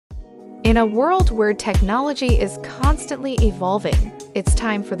In a world where technology is constantly evolving, it's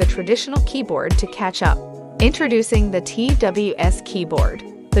time for the traditional keyboard to catch up. Introducing the TWS keyboard,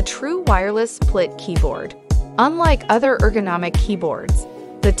 the true wireless split keyboard. Unlike other ergonomic keyboards,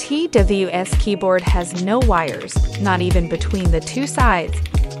 the TWS keyboard has no wires, not even between the two sides,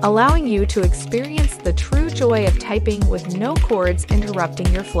 allowing you to experience the true joy of typing with no cords interrupting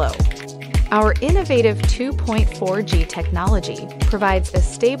your flow. Our innovative 2.4G technology provides a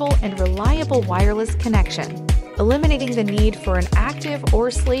stable and reliable wireless connection, eliminating the need for an active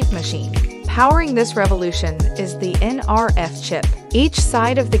or slave machine. Powering this revolution is the NRF chip. Each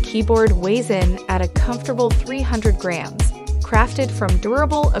side of the keyboard weighs in at a comfortable 300 grams, crafted from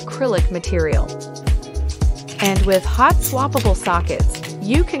durable acrylic material. And with hot swappable sockets,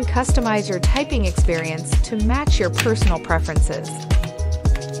 you can customize your typing experience to match your personal preferences.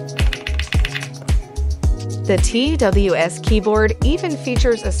 The TWS keyboard even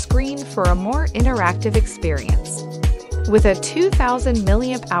features a screen for a more interactive experience. With a 2000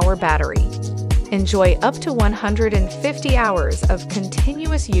 mAh battery, enjoy up to 150 hours of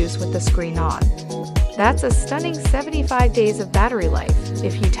continuous use with the screen on. That's a stunning 75 days of battery life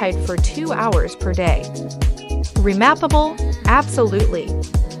if you type for 2 hours per day. Remappable? Absolutely.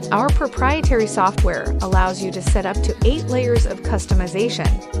 Our proprietary software allows you to set up to 8 layers of customization,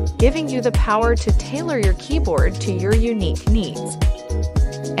 giving you the power to tailor your keyboard to your unique needs.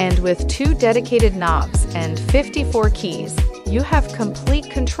 And with 2 dedicated knobs and 54 keys, you have complete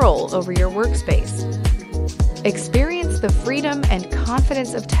control over your workspace. Experience the freedom and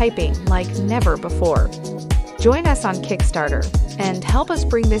confidence of typing like never before. Join us on Kickstarter and help us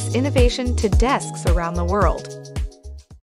bring this innovation to desks around the world.